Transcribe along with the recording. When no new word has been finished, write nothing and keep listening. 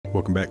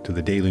Welcome back to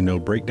the daily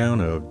node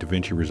breakdown of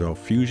DaVinci Resolve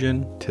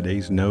Fusion.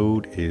 Today's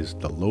node is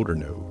the loader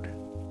node.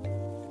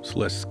 So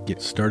let's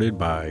get started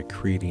by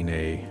creating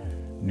a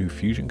new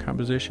Fusion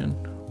composition.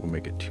 We'll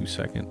make it 2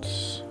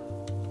 seconds.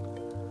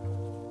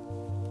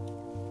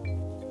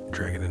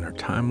 Drag it in our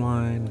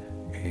timeline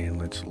and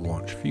let's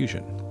launch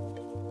Fusion.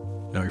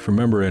 Now if you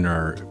remember in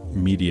our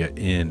media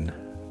in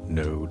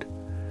node,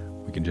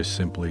 we can just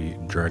simply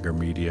drag our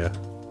media,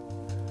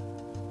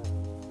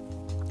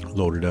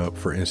 load it up,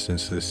 for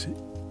instance this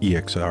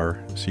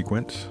EXR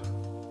sequence,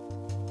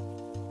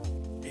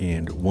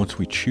 and once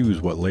we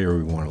choose what layer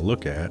we want to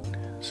look at,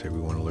 say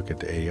we want to look at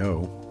the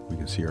AO, we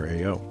can see our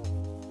AO.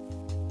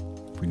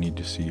 If we need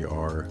to see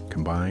our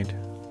combined,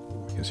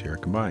 we can see our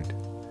combined.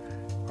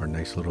 Our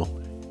nice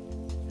little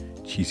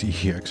cheesy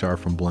EXR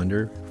from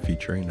Blender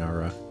featuring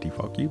our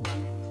default cube.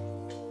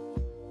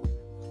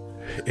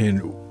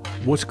 And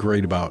what's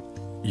great about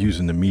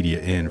using the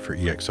media in for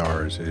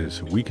EXRs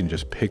is we can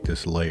just pick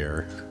this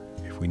layer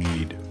if we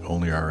need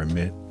only our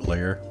emit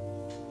layer,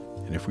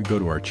 and if we go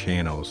to our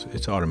channels,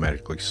 it's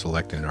automatically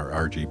selecting our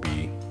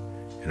RGB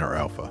and our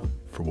alpha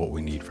for what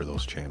we need for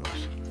those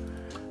channels.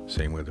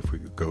 Same with if we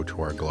go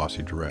to our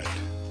glossy direct,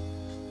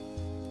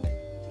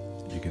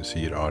 you can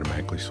see it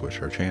automatically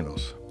switch our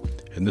channels.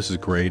 And this is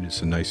great.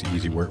 It's a nice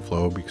easy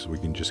workflow because we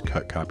can just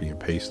cut, copy, and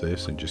paste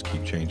this and just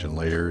keep changing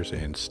layers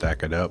and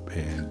stack it up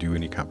and do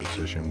any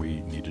composition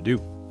we need to do.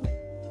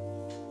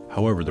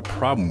 However, the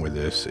problem with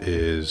this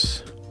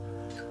is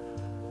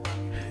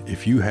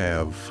if you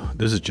have,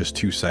 this is just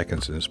 2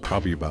 seconds and it's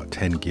probably about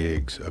 10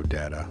 gigs of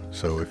data.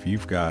 So if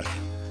you've got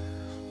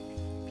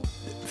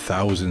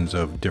thousands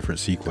of different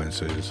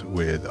sequences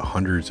with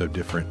hundreds of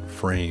different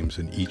frames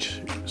in each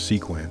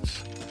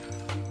sequence,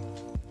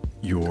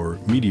 your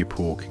media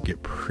pool can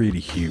get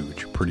pretty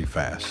huge pretty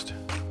fast.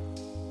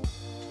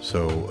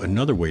 So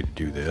another way to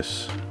do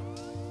this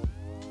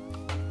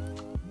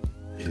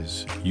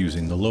is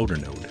using the loader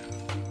node.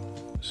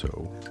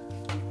 So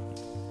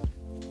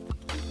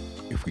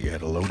if we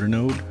add a loader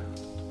node,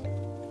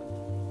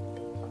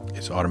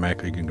 it's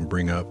automatically going to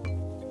bring up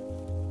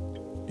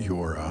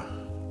your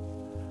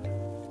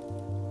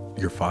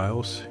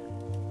files,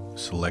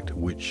 select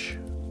which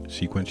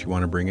sequence you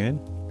want to bring in,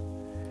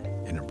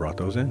 and it brought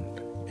those in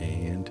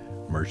and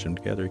merged them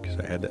together because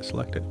I had that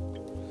selected.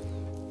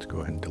 Let's go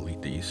ahead and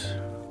delete these.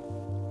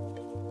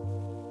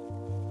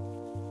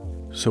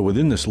 So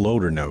within this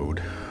loader node,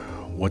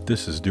 what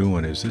this is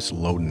doing is it's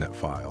loading that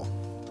file.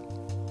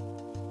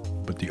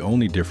 But the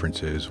only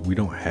difference is we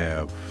don't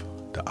have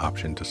the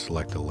option to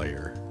select a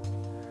layer.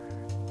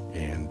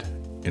 And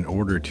in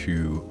order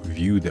to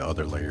view the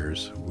other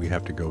layers, we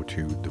have to go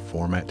to the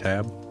Format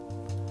tab,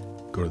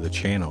 go to the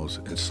channels,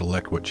 and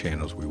select what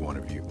channels we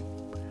want to view.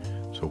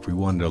 So if we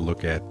wanted to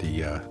look at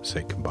the,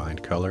 say,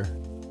 combined color,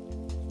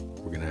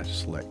 we're going to have to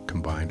select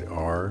combined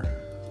R,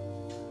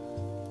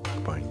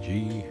 combined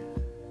G,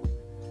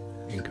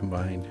 and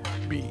combined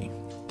B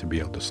to be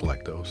able to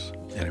select those.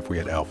 And if we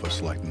had alpha,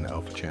 selecting the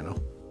alpha channel.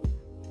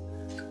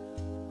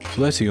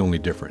 So that's the only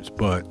difference,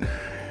 but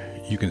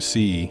you can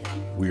see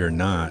we are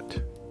not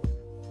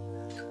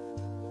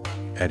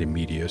adding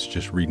media, it's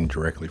just reading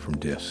directly from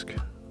disk.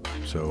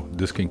 So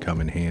this can come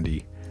in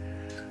handy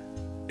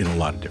in a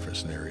lot of different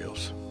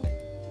scenarios.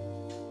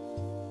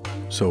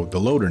 So the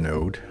loader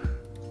node,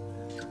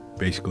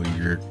 basically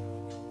you're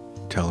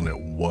telling it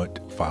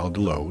what file to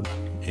load,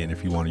 and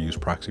if you want to use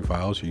proxy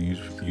files, you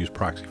use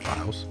proxy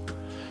files.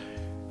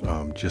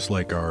 Just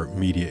like our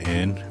media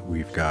in,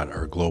 we've got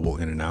our global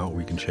in and out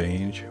we can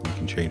change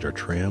our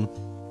trim,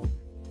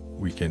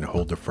 we can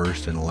hold the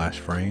first and the last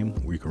frame,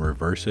 we can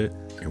reverse it,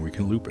 and we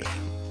can loop it.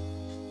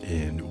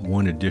 And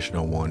one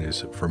additional one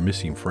is for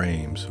missing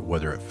frames,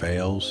 whether it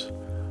fails,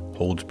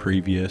 holds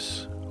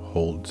previous,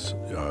 holds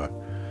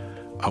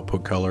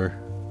output color,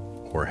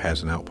 or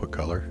has an output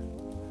color,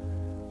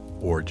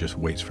 or just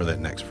waits for that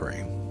next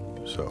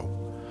frame. So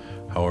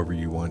however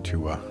you want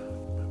to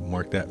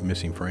mark that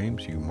missing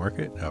frames, you can mark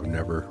it. I've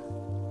never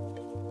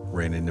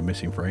ran into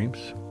missing frames.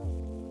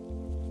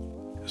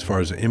 As far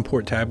as the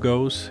import tab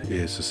goes,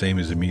 it's the same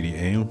as the media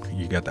in.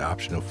 You got the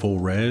option of full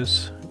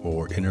res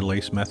or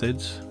interlace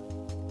methods.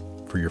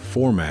 For your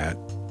format,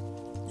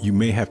 you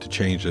may have to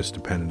change this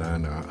depending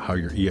on how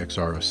your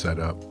EXR is set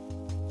up.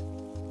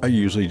 I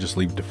usually just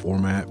leave the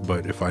format,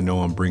 but if I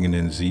know I'm bringing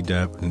in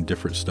Z-depth and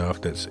different stuff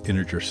that's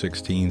integer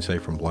 16, say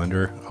from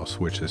Blender, I'll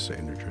switch this to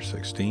integer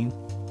 16.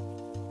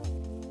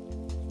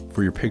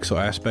 For your pixel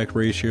aspect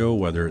ratio,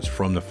 whether it's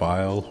from the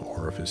file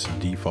or if it's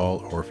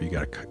default or if you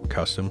got a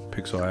custom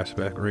pixel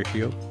aspect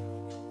ratio.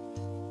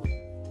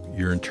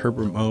 Your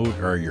interpret mode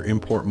or your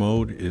import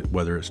mode,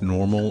 whether it's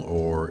normal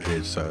or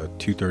it's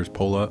 2/3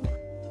 pull up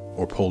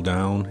or pull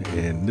down,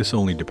 and this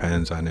only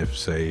depends on if,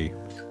 say,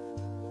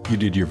 you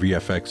did your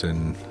VFX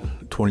in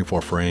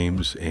 24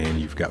 frames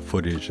and you've got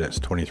footage that's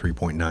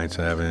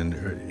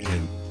 23.97,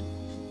 and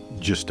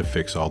just to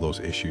fix all those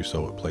issues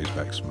so it plays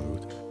back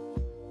smooth.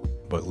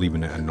 But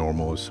leaving it at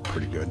normal is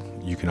pretty good.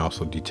 You can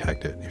also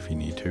detect it if you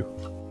need to.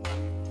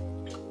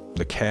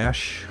 The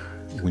cache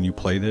when you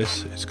play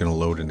this, it's going to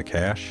load in the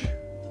cache.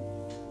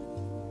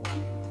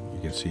 You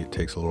can see it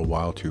takes a little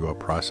while to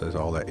process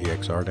all that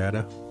EXR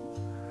data.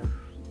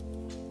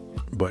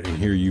 But in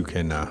here you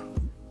can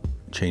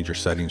change your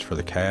settings for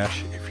the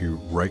cache. If you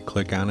right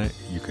click on it,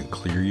 you can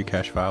clear your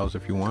cache files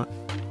if you want.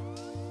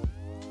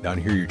 Down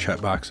here, your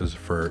checkboxes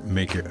for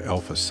make your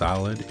alpha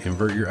solid,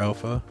 invert your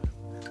alpha,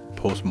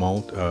 post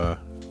mult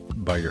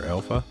by your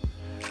alpha,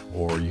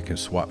 or you can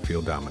swap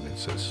field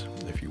dominances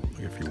if you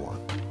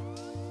want.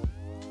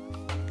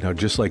 Now,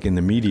 just like in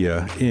the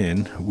media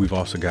we've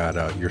also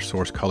got your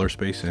source color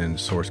space and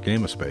source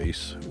gamma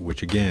space,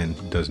 which again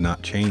does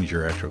not change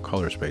your actual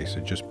color space.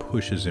 It just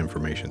pushes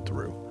information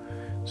through.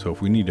 So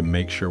if we need to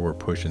make sure we're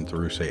pushing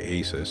through, say,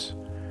 ACES,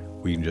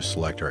 we can just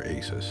select our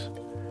ACES,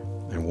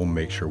 and we'll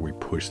make sure we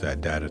push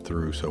that data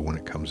through, so when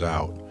it comes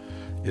out,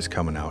 it's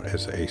coming out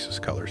as the ACES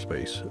color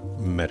space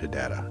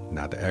metadata,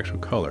 not the actual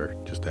color,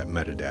 just that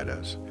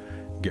metadata is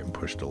getting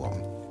pushed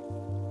along.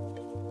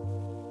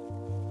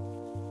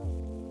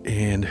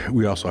 And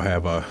we also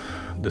have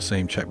the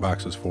same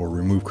checkboxes for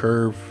remove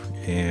curve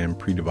and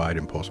pre-divide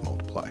and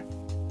post-multiply.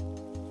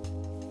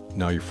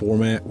 Now your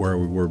format, where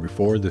we were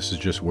before, this is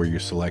just where you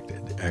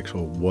selected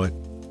actual what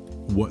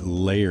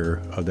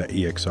layer of the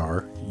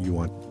EXR you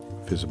want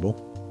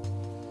visible.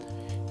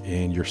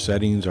 And your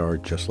settings are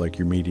just like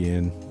your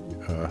median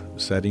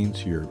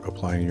settings. You're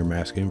applying your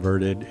mask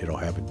inverted. It'll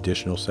have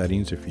additional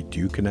settings if you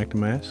do connect a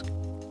mask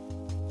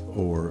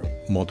or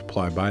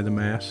multiply by the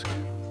mask,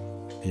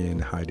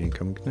 and hide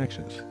incoming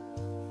connections.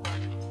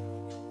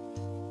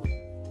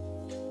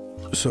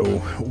 So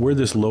where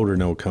this loader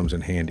node comes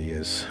in handy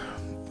is,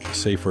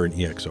 say for an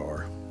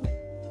EXR,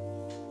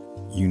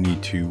 you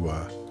need to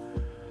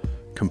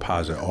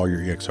composite all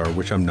your EXR,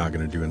 which I'm not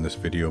going to do in this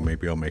video.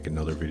 Maybe I'll make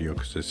another video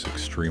because it's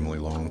extremely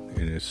long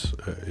and it's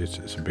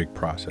a big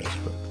process,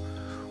 but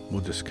we'll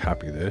just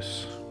copy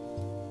this.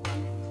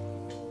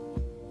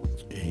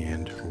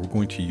 And we're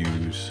going to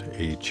use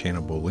a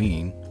channel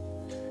Boolean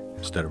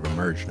instead of a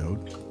merge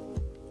node.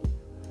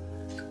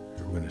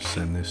 We're going to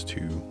send this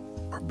to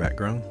our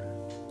background,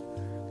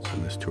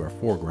 send this to our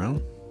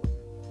foreground.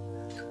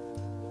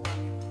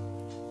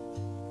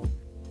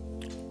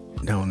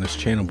 Now in this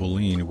channel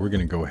Boolean, we're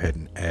going to go ahead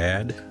and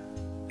add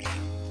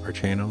our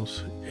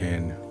channels,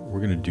 and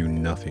we're going to do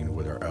nothing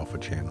with our alpha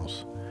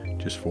channels.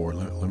 Just for,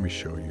 let me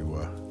show you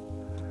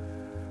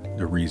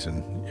the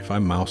reason. If I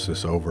mouse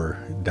this over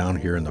down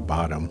here in the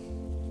bottom,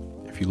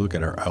 if you look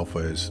at our alpha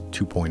is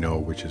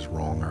 2.0, which is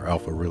wrong. Our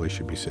alpha really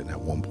should be sitting at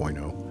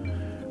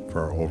 1.0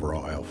 for our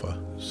overall alpha.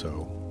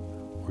 So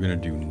we're going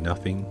to do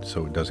nothing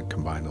so it doesn't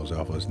combine those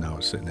alphas. Now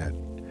it's sitting at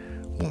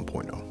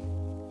 1.0.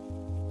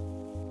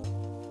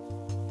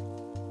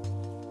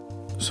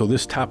 So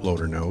this top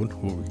loader node,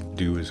 what we can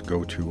do is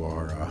go to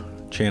our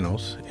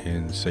channels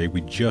and say we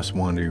just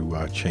want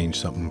to change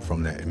something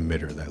from that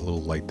emitter, that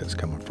little light that's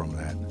coming from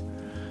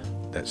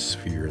that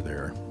sphere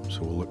there.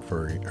 So we'll look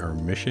for our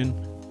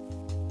emission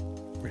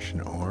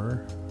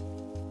R,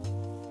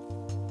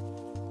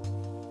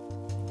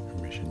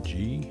 emission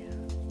G,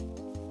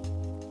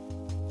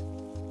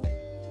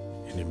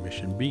 and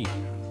emission B.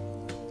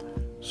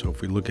 So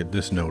if we look at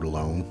this node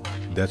alone,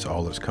 that's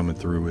all that's coming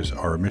through is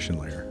our emission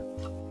layer.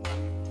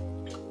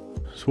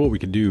 So what we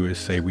could do is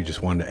say we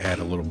just wanted to add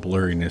a little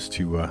blurriness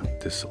to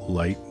this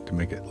light to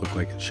make it look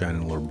like it's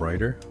shining a little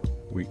brighter.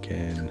 We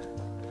can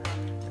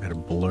add a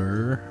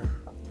blur.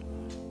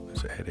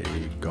 Let's add a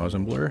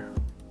Gaussian blur.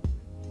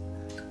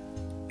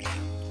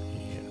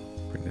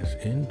 And bring this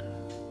in,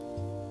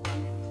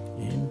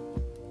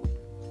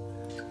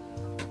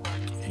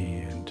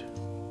 and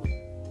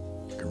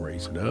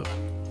raise it up.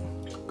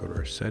 Go to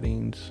our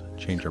settings,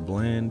 change our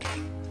blend.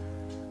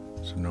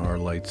 So now our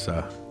light's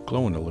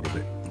glowing a little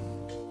bit.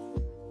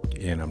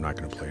 And I'm not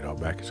going to play it all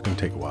back. It's going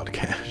to take a while to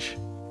cache.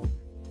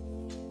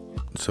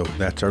 So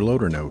that's our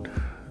loader node.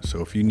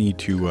 So if you need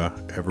to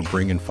ever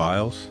bring in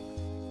files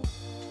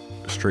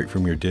straight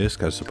from your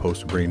disk as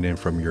opposed to bringing in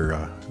from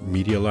your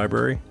media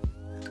library,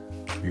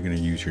 you're going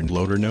to use your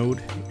loader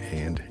node,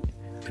 and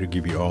it'll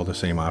give you all the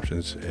same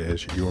options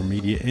as your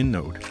media in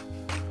node.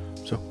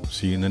 So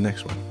see you in the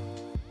next one.